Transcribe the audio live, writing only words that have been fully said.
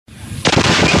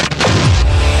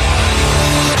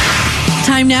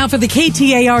Time now for the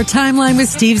KTAR Timeline with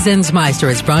Steve Zinsmeister.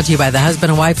 It's brought to you by the Husband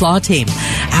and Wife Law Team.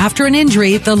 After an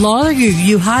injury, the lawyer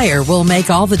you hire will make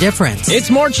all the difference. It's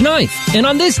March 9th, and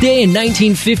on this day in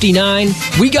 1959,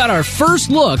 we got our first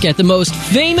look at the most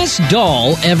famous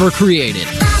doll ever created.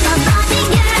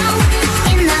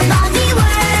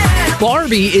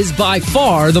 Barbie is by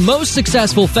far the most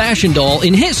successful fashion doll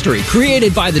in history,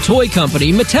 created by the toy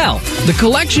company Mattel. The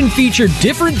collection featured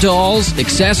different dolls,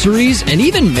 accessories, and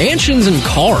even mansions and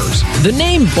cars. The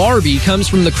name Barbie comes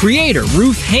from the creator,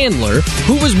 Ruth Handler,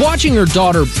 who was watching her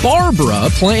daughter Barbara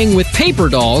playing with paper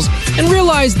dolls and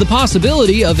realized the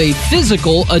possibility of a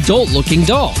physical, adult-looking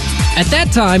doll. At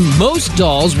that time, most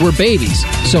dolls were babies,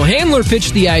 so Handler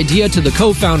pitched the idea to the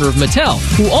co-founder of Mattel,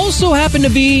 who also happened to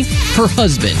be her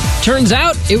husband. Turns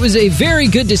out, it was a very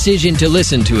good decision to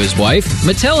listen to his wife.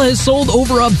 Mattel has sold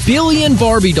over 1 billion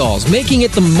Barbie dolls, making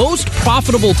it the most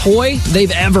profitable toy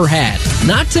they've ever had.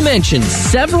 Not to mention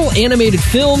several animated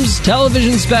films,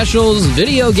 television specials,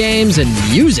 video games, and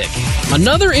music.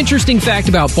 Another interesting fact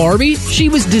about Barbie, she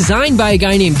was designed by a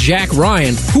guy named Jack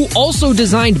Ryan, who also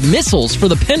designed missiles for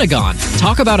the Pentagon.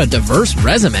 Talk about a diverse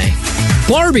resume.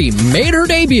 Barbie made her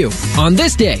debut on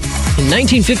this day in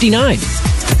 1959.